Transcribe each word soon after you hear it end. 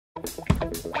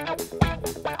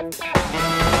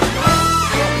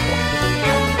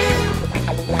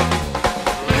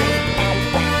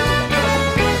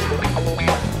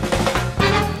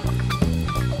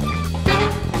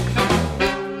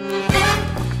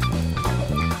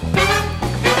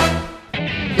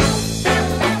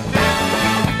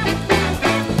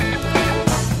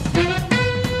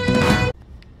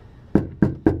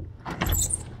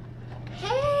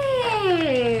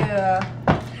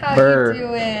How you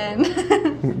doing?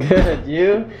 Good,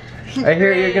 you? I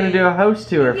hear you're gonna do a house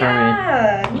tour for me.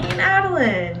 Yeah, me and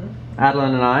Adeline.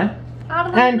 Adeline and I.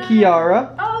 Adeline and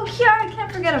Kiara. Oh, Kiara, I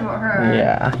can't forget about her.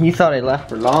 Yeah, you thought I left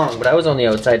for long, but I was only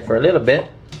outside for a little bit.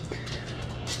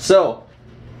 So,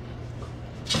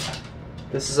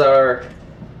 this is our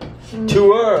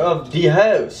tour of the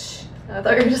house. I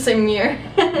thought you were just saying mirror.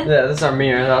 Yeah, this is our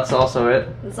mirror, that's also it.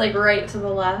 It's like right to the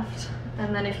left,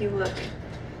 and then if you look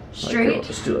straight. Like,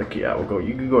 just do like, yeah, we'll go,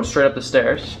 you can go straight up the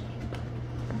stairs.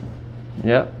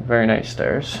 Yep, very nice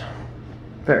stairs.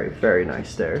 Very, very nice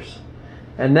stairs.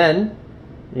 And then,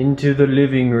 into the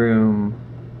living room.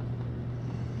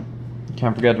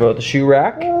 Can't forget about the shoe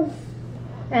rack.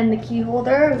 And the key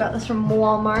holder. We got this from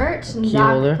Walmart. And Key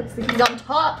holder. puts the keys on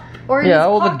top. Or in Yeah, his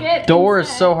well, pocket the door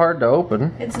instead. is so hard to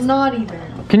open. It's not even.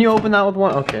 Can you open that with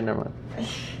one? Okay, never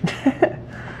mind.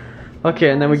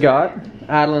 Okay, and then we got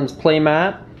Adeline's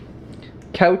playmat.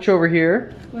 Couch over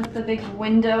here. With the big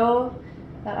window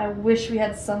that I wish we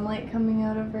had sunlight coming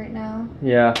out of right now.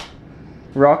 Yeah.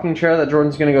 Rocking chair that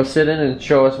Jordan's gonna go sit in and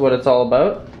show us what it's all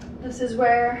about. This is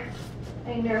where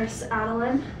I nurse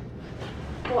Adeline.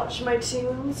 Watch my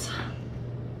tunes.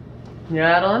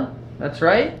 Yeah, Adeline? That's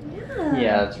right? Yeah.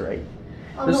 Yeah, that's right.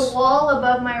 On the wall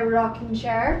above my rocking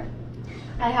chair,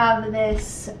 I have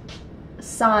this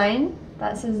sign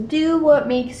that says, "Do what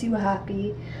makes you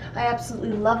happy." I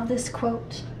absolutely love this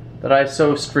quote. That I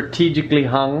so strategically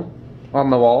hung on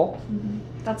the wall.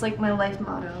 That's like my life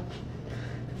motto.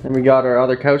 And we got our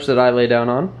other couch that I lay down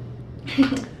on.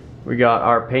 We got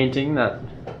our painting that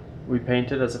we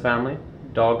painted as a family,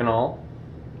 dog and all.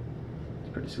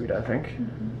 It's pretty sweet, I think.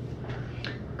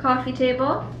 Coffee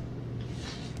table.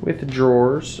 With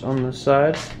drawers on the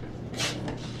side.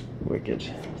 Wicked.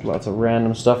 Lots of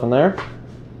random stuff in there.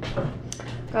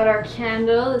 Got our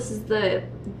candle. This is the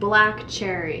black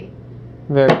cherry.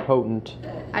 Very potent.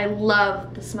 I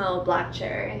love the smell of black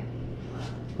cherry.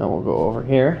 Then we'll go over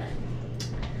here.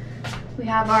 We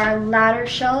have our ladder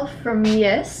shelf from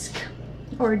Yisk,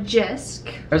 or Jisk.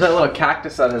 There's that little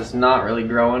cactus that is not really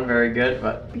growing very good,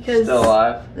 but Because still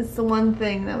alive. It's the one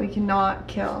thing that we cannot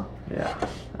kill. Yeah,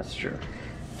 that's true.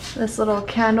 This little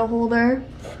candle holder.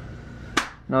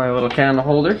 Another little candle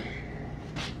holder.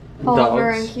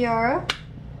 Oliver and Dogs. Kiara.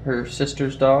 Her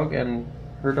sister's dog and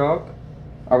her dog.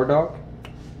 Our dog.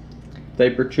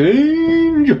 Diaper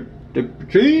change! Diaper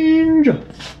change!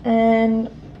 And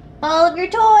all of your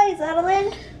toys,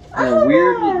 Adeline. And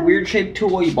a weird shaped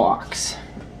toy box.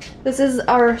 This is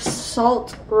our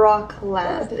salt rock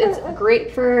lamp. It's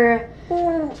great for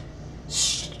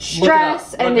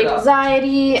stress and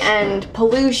anxiety and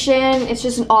pollution. It's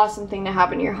just an awesome thing to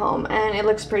have in your home, and it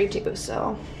looks pretty too,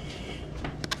 so.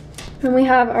 And we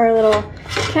have our little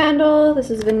candle. This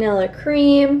is vanilla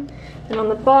cream. And on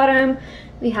the bottom,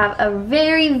 we have a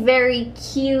very, very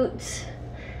cute,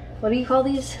 what do you call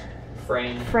these?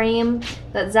 Frame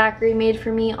that Zachary made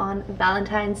for me on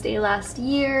Valentine's Day last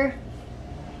year.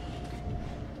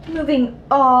 Moving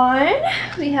on,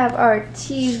 we have our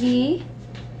TV.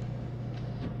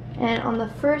 And on the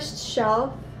first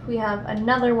shelf, we have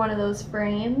another one of those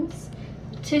frames.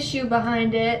 Tissue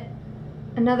behind it.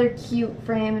 Another cute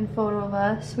frame and photo of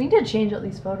us. We need to change out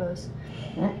these photos.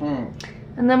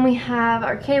 And then we have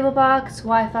our cable box,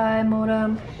 Wi-Fi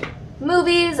modem,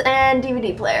 movies, and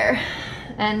DVD player.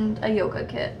 And a yoga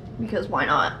kit, because why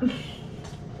not?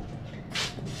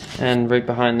 And right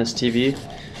behind this TV,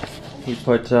 we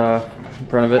put in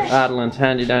front of it Adeline's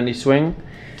handy dandy swing.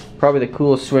 Probably the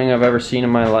coolest swing I've ever seen in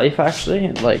my life,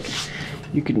 actually. Like,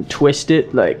 you can twist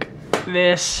it like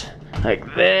this, like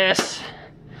this.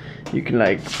 You can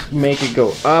like make it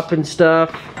go up and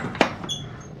stuff.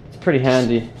 It's pretty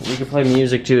handy. You can play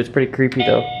music too. It's pretty creepy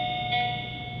though.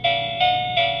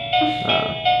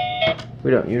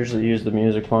 We don't usually use the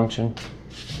music function.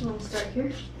 We'll start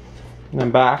here. And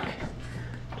then back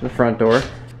to the front door.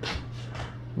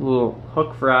 A little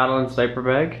hook for Adeline's diaper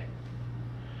bag.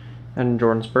 And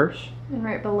Jordan's purse. And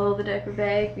right below the diaper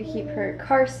bag, we keep her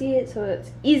car seat so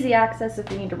it's easy access if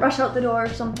we need to rush out the door or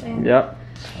something. Yep.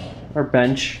 Our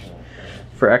bench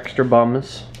for extra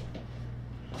bums.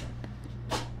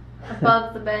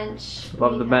 Above the bench,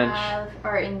 Above the bench. have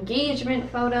our engagement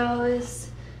photos.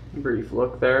 brief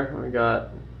look there. We got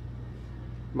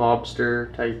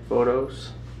mobster type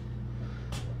photos.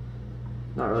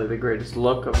 Not really the greatest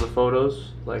look of the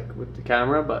photos, like with the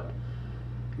camera, but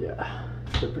yeah,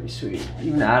 they're pretty sweet.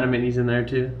 Even Adam Minnie's in there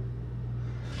too,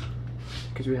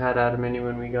 because we had Adam Minnie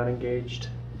when we got engaged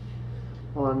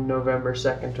on November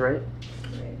 2nd, right?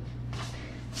 Right.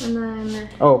 And then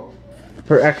oh,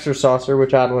 her extra saucer,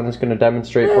 which Adeline is going to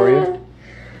demonstrate for you.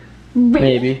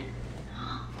 Maybe.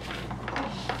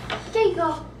 There you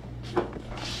go.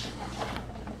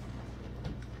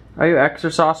 Are you extra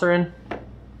saucering?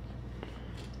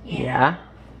 Yeah.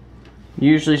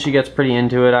 Usually she gets pretty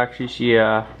into it. Actually, she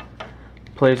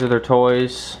plays with her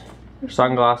toys, her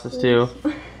sunglasses too.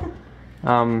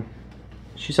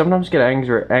 She sometimes gets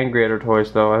angry at her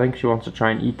toys though. I think she wants to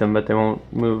try and eat them, but they won't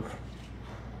move.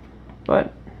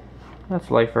 But that's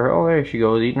life for her. Oh, there she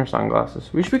goes, eating her sunglasses.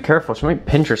 We should be careful. She might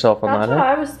pinch herself on That's that. what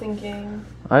I was thinking.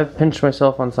 I've pinched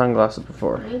myself on sunglasses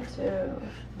before. Me too.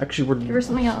 Actually, Give her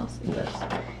something else.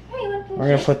 we're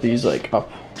gonna put these like up.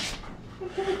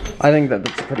 I think that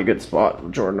that's a pretty good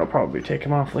spot. Jordan will probably take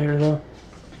them off later though.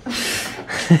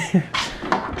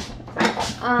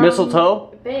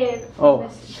 Mistletoe? Babe. Oh.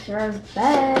 Kiara's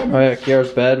bed. Oh yeah, Kiara's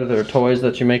bed with her toys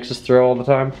that she makes us throw all the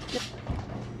time.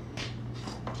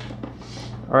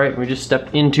 Alright, we just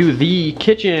stepped into the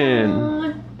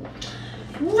kitchen.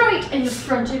 Right in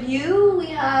front of you, we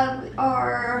have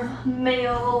our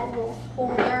mail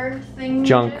holder thing.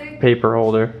 Junk paper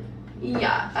holder.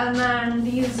 Yeah, and then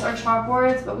these are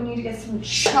chalkboards, but we need to get some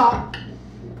chalk.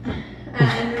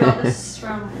 And we got this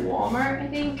from Walmart, I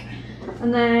think.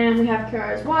 And then we have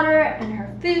Kiara's water and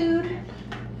her food.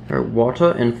 Her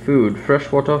water and food.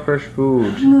 Fresh water, fresh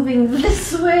food. Moving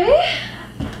this way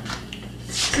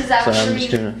to Zachary's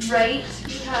doing right,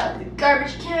 we have the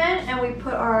garbage can, and we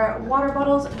put our water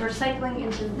bottles of recycling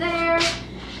into there.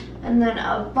 And then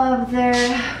above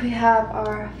there, we have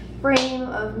our frame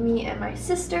of me and my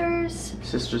sisters.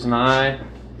 Sisters and I.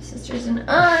 Sisters and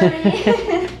I.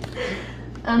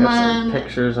 And Got then some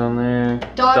pictures on there.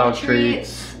 dog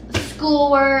treats,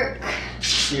 schoolwork,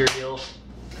 cereal.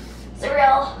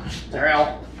 cereal. And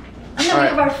then we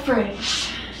have our fridge.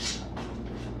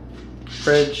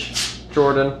 Fridge,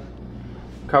 Jordan,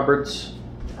 cupboards,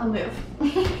 I'll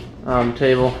move.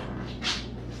 table,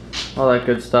 all that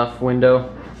good stuff,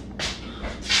 window.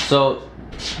 So,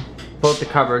 both the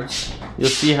cupboards, you'll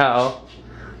see how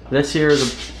this here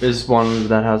is one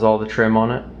that has all the trim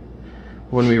on it.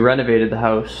 When we renovated the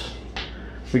house,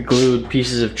 we glued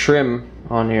pieces of trim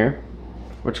on here,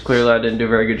 which clearly I didn't do a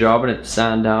very good job, and it's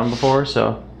sanded down before,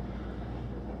 so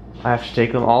I have to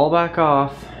take them all back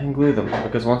off and glue them,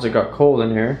 because once it got cold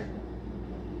in here,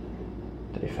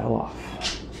 they fell off.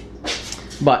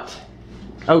 But,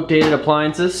 outdated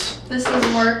appliances. This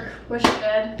doesn't work. Wish it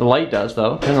did. The light does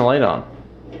though. Turn the light on.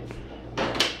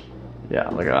 Yeah,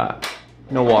 look at that.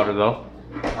 No water though.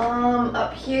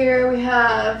 Up here we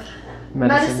have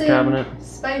Medicine cabinet.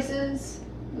 spices,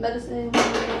 medicine,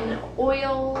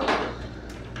 oil.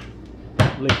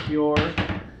 Liqueur.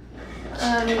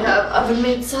 We have oven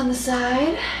mitts on the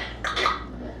side.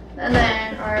 And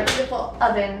then our beautiful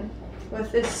oven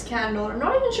with this candle. I'm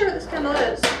not even sure what this candle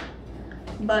is.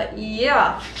 But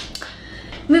yeah.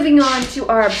 Moving on to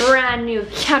our brand new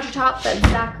countertop that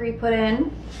Zachary put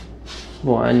in.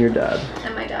 Well, and your dad.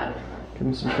 And my dad. Give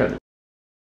him some credit.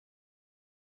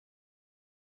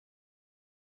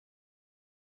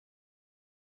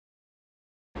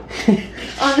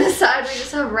 On this side, we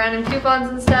just have random coupons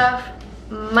and stuff.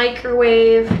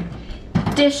 Microwave,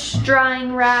 dish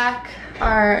drying rack,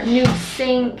 our new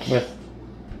sink. With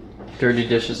dirty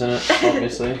dishes in it,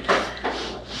 obviously.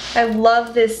 I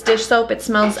love this dish soap. It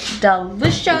smells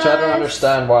delicious. Which I don't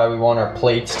understand why we want our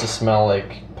plates to smell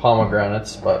like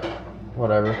pomegranates, but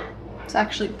whatever. It's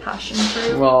actually passion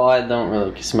fruit. Well, I don't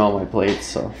really smell my plates,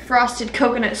 so. Frosted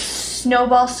coconut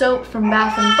snowball soap from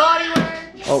Bath and Body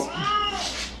Works. Oh.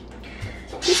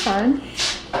 It's fun.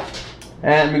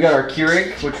 And we got our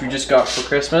Keurig, which we just got for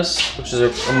Christmas, which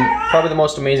is probably the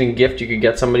most amazing gift you could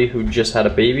get somebody who just had a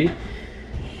baby.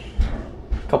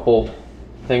 A couple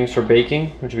things for baking,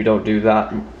 which we don't do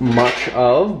that much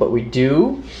of, but we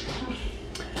do.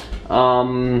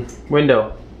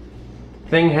 Window.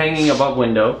 Thing hanging above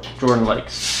window, Jordan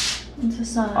likes. It's a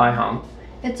sign. I hung.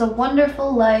 It's a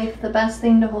wonderful life. The best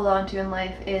thing to hold on to in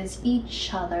life is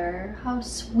each other. How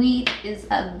sweet is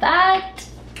that?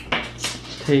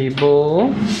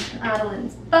 Table.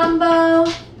 Adeline's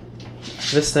Bumbo.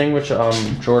 This thing which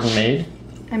Jordan made.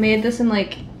 I made this in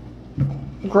like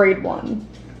grade 1.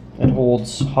 It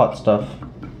holds hot stuff.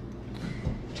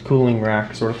 It's cooling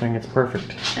rack sort of thing. It's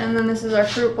perfect. And then this is our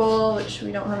fruit bowl, which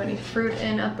we don't have any fruit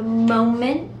in at the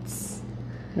moment.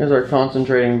 Here's our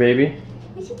concentrating baby.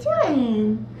 What you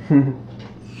doing?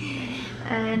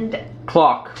 And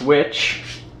clock, which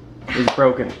is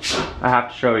broken. I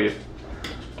have to show you.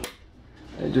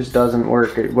 It just doesn't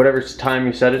work. Whatever time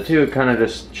you set it to, it kind of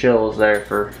just chills there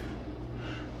for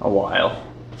a while.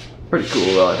 Pretty cool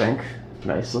though, I think.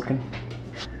 Nice looking.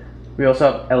 We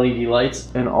also have LED lights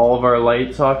in all of our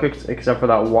light sockets except for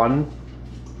that one,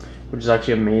 which is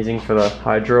actually amazing for the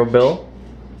hydro bill.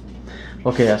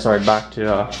 Okay, yeah, sorry, back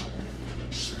to,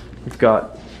 we've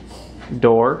got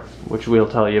door, which we'll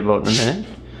tell you about in a minute.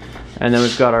 And then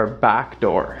we've got our back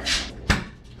door.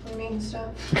 Cleaning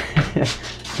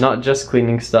stuff. Not just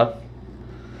cleaning stuff.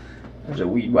 There's a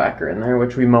weed whacker in there,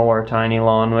 which we mow our tiny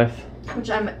lawn with. Which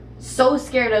I'm so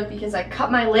scared of because I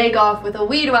cut my leg off with a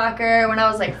weed whacker when I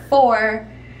was like 4.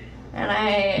 And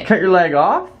I... You cut your leg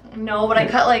off? No, but I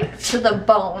cut like to the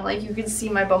bone. Like you can see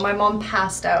my bone. My mom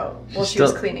passed out while she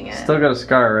was cleaning it. Still got a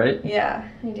scar, right? Yeah,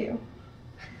 I do.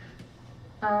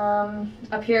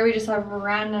 Up here we just have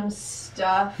random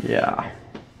stuff. Yeah.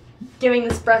 Giving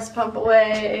this breast pump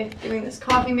away, giving this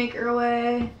coffee maker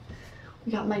away.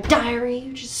 We got my diary,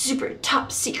 which is super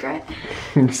top secret.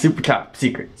 Super top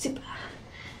secret. Super.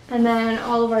 And then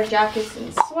all of our jackets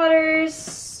and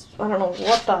sweaters. I don't know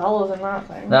what the hell is in that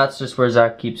thing. That's just where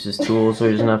Zach keeps his tools so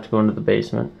he doesn't have to go into the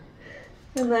basement.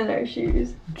 And then our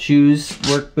shoes. Shoes,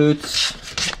 work boots,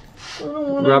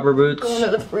 rubber boots. Go into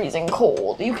the freezing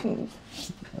cold. You can...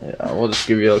 Yeah, we'll just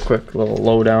give you a quick little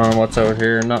lowdown on what's out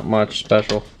here. Not much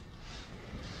special.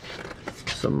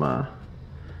 Some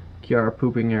Kiara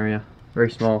pooping area.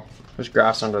 Very small. There's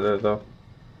grass under there though,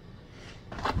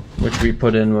 which we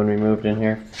put in when we moved in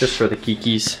here, just for the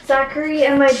kikis. Zachary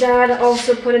and my dad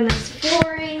also put in this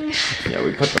flooring. Yeah,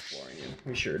 we put the flooring in.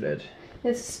 We sure did.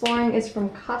 This flooring is from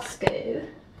Costco.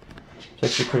 It's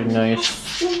actually pretty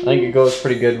nice. I think it goes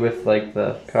pretty good with like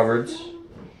the cupboards.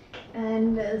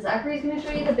 And Zachary's gonna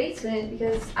show you the basement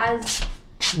because as...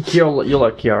 You'll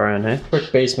let Kiara in, hey?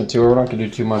 Quick basement tour. We're not gonna do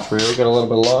too much for you. We've got a little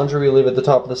bit of laundry we leave at the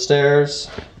top of the stairs.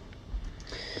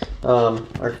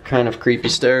 Are kind of creepy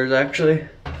stairs actually.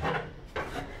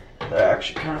 They're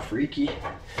actually kind of freaky.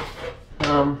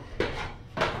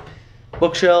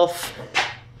 Bookshelf.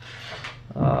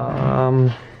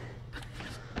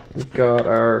 We've got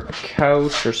our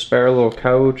couch, or spare little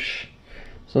couch.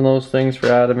 Some of those things for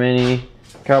Adam Minnie.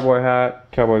 Cowboy hat,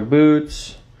 cowboy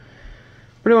boots.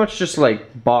 Pretty much just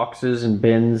like boxes and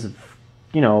bins of,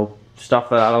 you know, stuff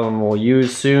that Adam will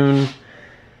use soon.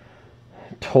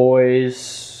 Toys,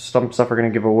 some stuff we're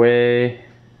gonna give away.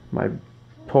 My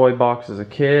toy box as a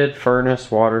kid,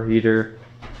 furnace, water heater,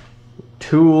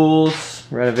 tools,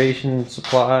 renovation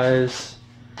supplies.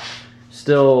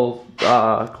 Still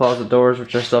closet doors,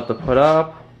 which I still have to put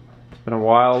up. It's been a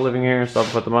while living here, still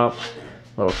have to put them up.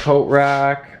 Little coat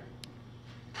rack.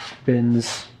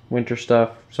 Bins, winter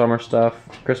stuff, summer stuff,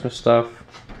 Christmas stuff,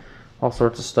 all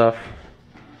sorts of stuff.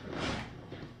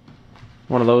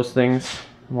 One of those things,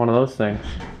 one of those things.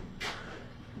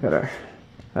 Got our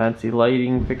fancy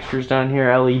lighting fixtures down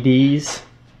here, LEDs.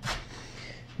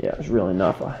 Yeah, there's really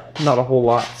not a whole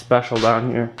lot special down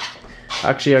here.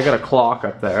 Actually, I got a clock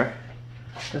up there.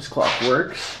 This clock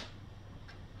works.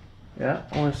 Yeah,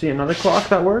 I want to see another clock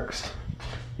that works.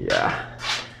 Yeah,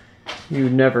 you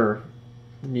never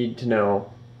need to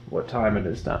know what time it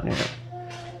is down here,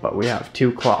 but we have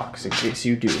 2 clocks in case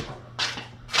you do.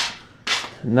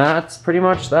 And that's pretty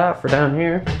much that for down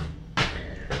here.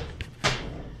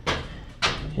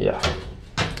 Yeah,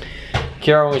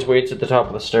 Kiara always waits at the top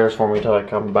of the stairs for me till I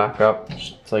come back up.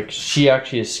 It's like she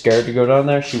actually is scared to go down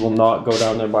there. She will not go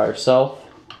down there by herself,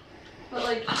 but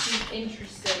like she's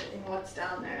interested in what's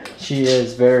down there. She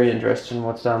is very interested in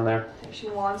what's down there. She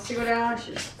wants to go down.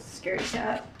 She's a scaredy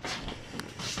cat.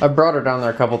 I brought her down there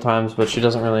a couple times, but she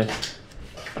doesn't really,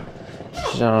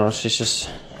 I don't know, she's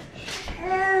just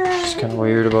kind of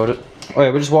weird about it. Oh yeah,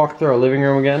 we just walked through our living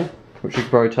room again, which you can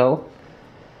probably tell.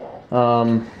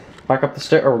 Back up the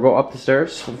stairs, or we'll go up the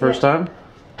stairs for the first time.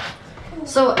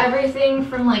 So everything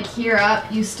from like here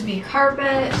up used to be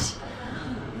carpet.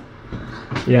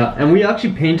 Yeah, and we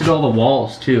actually painted all the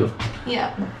walls too.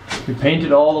 Yeah. We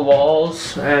painted all the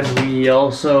walls, and we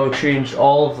also changed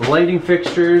all of the lighting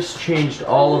fixtures, changed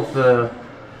all of the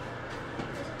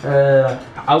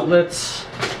outlets,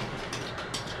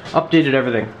 updated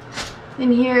everything.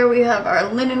 In here we have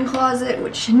our linen closet,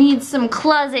 which needs some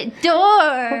closet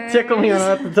doors. Tickle me when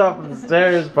I'm at the top of the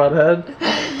stairs, butthead.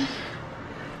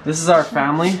 This is our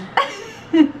family.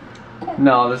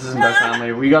 No, this isn't our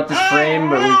family. We got this frame,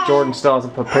 but Jordan still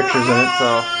hasn't put pictures in it,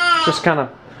 so just kind of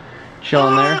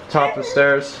chilling there. Top of the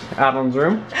stairs, Adeline's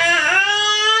room.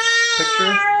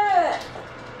 Picture.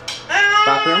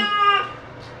 Bathroom.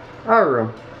 Our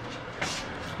room.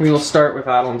 We will start with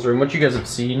Adeline's room, which you guys have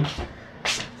seen.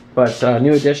 But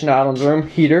new addition to Adeline's room,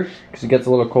 heater, because it gets a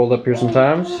little cold up here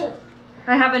sometimes.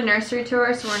 I have a nursery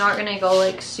tour, so we're not gonna go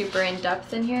like super in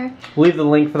depth in here. We'll leave the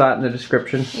link for that in the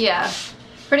description. Yeah.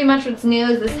 Pretty much what's new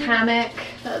is this hammock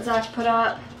that Zach put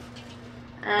up.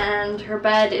 And her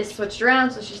bed is switched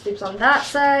around, so she sleeps on that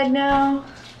side now.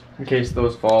 In case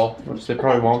those fall, which they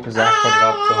probably won't because Zach put it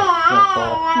up, so it won't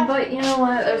fall. But you know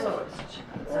what? There's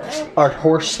always Our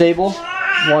horse stable.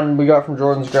 One we got from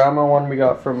Jordan's grandma, one we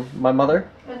got from my mother.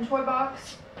 and toy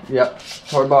box. Yep,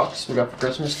 toy box we got for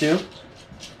Christmas too.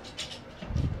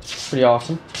 Pretty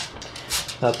awesome.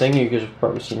 That thing, you guys have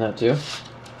probably seen that too.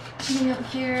 Something up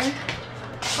here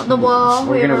on the wall.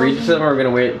 We're gonna read it to them, or we're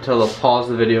gonna wait until they'll pause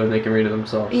the video and they can read it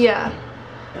themselves. Yeah.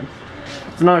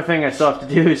 It's another thing I still have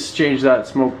to do is change that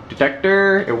smoke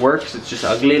detector. It works, it's just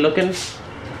ugly looking.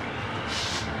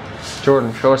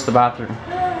 Jordan, show us the bathroom.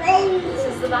 This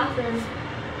is the bathroom.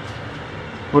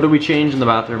 What did we change in the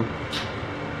bathroom?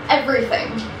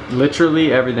 Everything.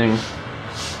 Literally everything.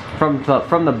 From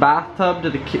the bathtub to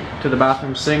the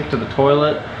bathroom sink to the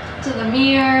toilet. To the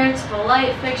mirror, to the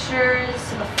light fixtures,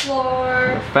 to the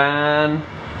floor. The fan.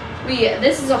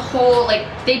 This is a whole, like,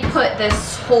 they put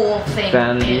this whole thing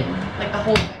Vanity. in. Like, the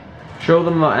whole thing. Show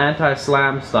them the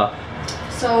anti-slam stuff.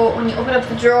 So, when you open up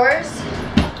the drawers,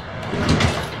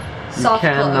 You soft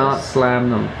cannot close. slam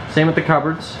them. Same with the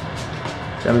cupboards.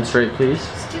 Demonstrate, please.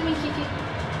 Just do me, Kiki.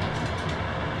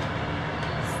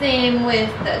 Same with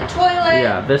the toilet.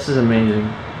 Yeah, this is amazing.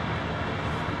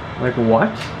 Like what?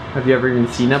 Have you ever even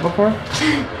seen that before?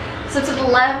 So to the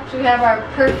left, we have our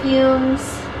perfumes.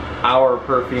 Our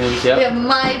perfumes, We yep. have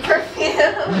my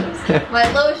perfumes,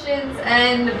 my lotions,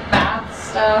 and bath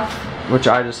stuff. Which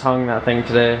I just hung that thing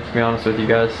today, to be honest with you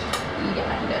guys. Yeah,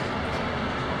 I did.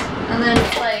 And then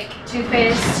it's like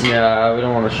toothpaste, Yeah, we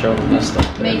don't want to show them this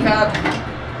stuff today. makeup,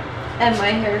 and my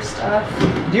hair stuff.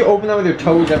 Do you open that with your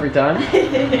toes every time?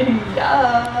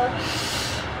 Yeah.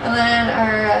 And then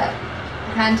our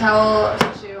hand towel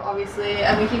tissue, obviously,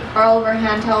 and we keep all of our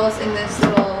hand towels in this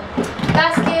little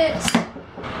basket.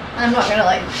 I'm not gonna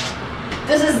like.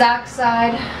 This is Zach's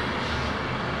side.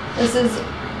 This is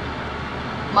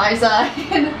my side,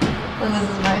 and this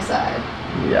is my side.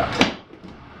 Yeah.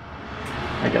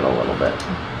 I get a little bit.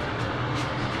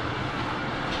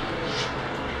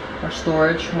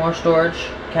 More storage,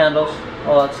 candles,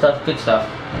 all that stuff, good stuff.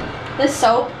 This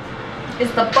soap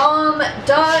is the bomb.com.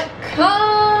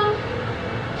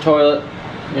 Toilet,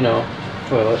 you know,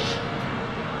 toilet.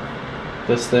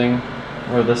 This thing,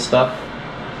 or this stuff.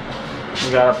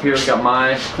 We got up here, we got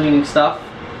my cleaning stuff,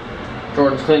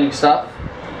 Jordan's cleaning stuff,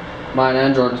 mine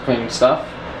and Jordan's cleaning stuff.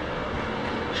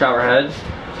 Shower head,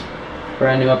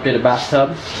 brand new updated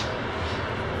bathtub.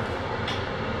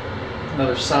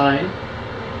 Another sign.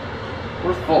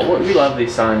 We're full. We love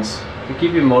these signs. They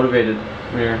keep you motivated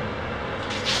when you're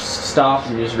stop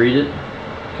and you just read it.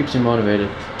 Keeps you motivated.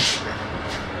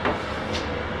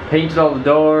 Painted all the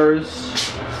doors.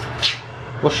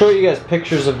 We'll show you guys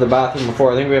pictures of the bathroom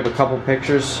before. I think we have a couple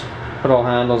pictures. Put all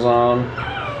handles on.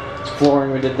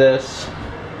 Flooring, we did this.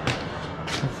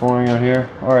 Flooring out here.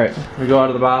 Alright, we go out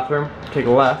of the bathroom, take a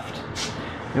left,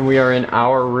 and we are in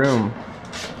our room.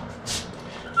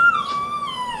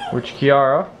 Which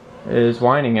Kiara is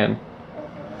whining in.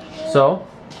 So,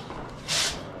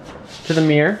 to the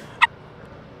mirror.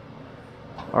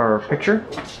 Our picture.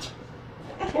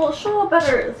 Well, show a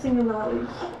better single value.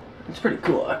 It's pretty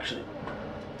cool, actually.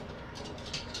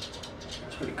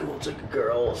 It's pretty cool. It's like a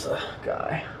girl with a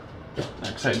guy.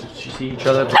 Excited to see each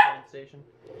other at the train station.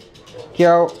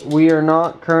 Kiara, we are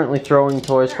not currently throwing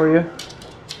toys for you.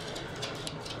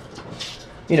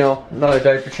 You know, another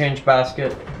diaper change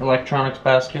basket, electronics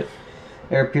basket,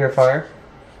 air purifier.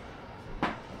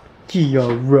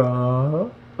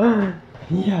 Kiara.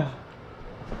 Yeah.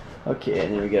 Okay,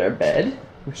 and then we get our bed,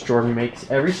 which Jordan makes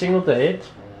every single day,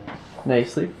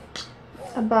 nicely.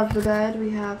 Above the bed, we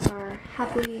have our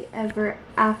happily ever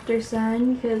after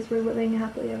sign because we're living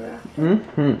happily ever after.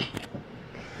 Mm-hmm.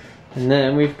 And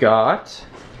then we've got,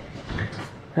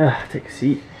 take a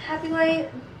seat. Happy light.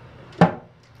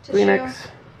 Kleenex.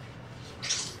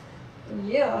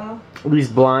 Yeah. These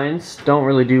blinds don't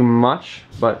really do much,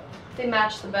 but They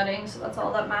match the bedding, so that's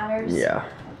all that matters. yeah,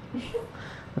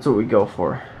 that's what we go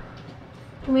for.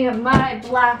 And we have my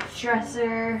black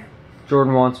dresser.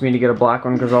 Jordan wants me to get a black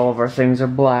one because all of our things are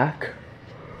black.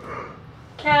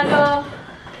 Candle.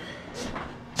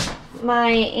 My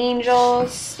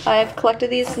angels. I've collected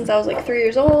these since I was like 3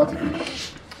 years old.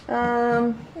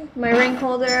 My ring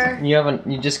holder.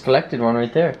 You just collected one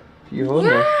right there. You hold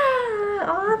Yeah. it.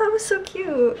 Oh, that was so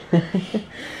cute.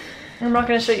 I'm not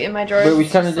gonna show you in my drawers. But we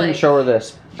kind of didn't show her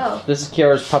this. Oh. This is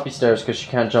Kiara's puppy stairs because she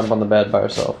can't jump on the bed by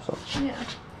herself. So. Yeah.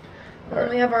 And then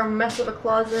we have our mess of a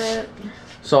closet.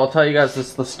 So I'll tell you guys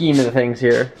the scheme of the things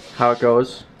here, how it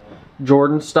goes.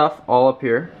 Jordan stuff all up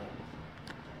here.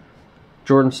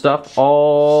 Jordan stuff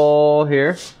all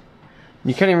here.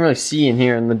 You can't even really see in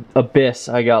here in the abyss.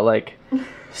 I got like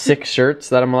 6 shirts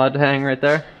that I'm allowed to hang right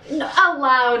there. No,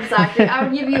 allowed, Zachary. I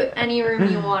would give you any room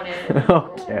you wanted.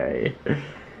 Okay.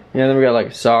 Yeah, then we got like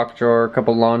a sock drawer, a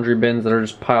couple laundry bins that are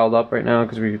just piled up right now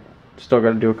because we still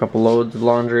got to do a couple loads of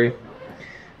laundry.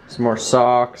 Some more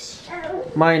socks.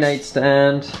 My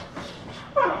nightstand.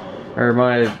 Or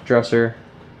my dresser.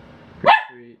 Pretty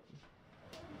sweet.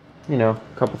 You know,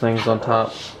 a couple things on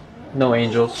top. No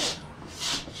angels.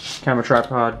 Camera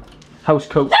tripod. House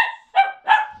coat.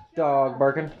 Dog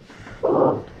barking.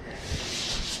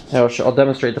 I'll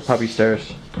demonstrate the puppy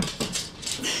stairs.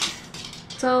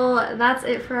 So that's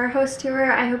it for our host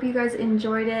tour. I hope you guys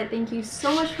enjoyed it. Thank you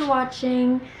so much for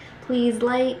watching. Please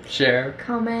like, share,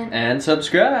 comment, and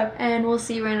subscribe. And we'll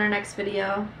see you in our next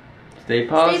video. Stay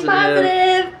positive. Stay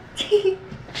positive.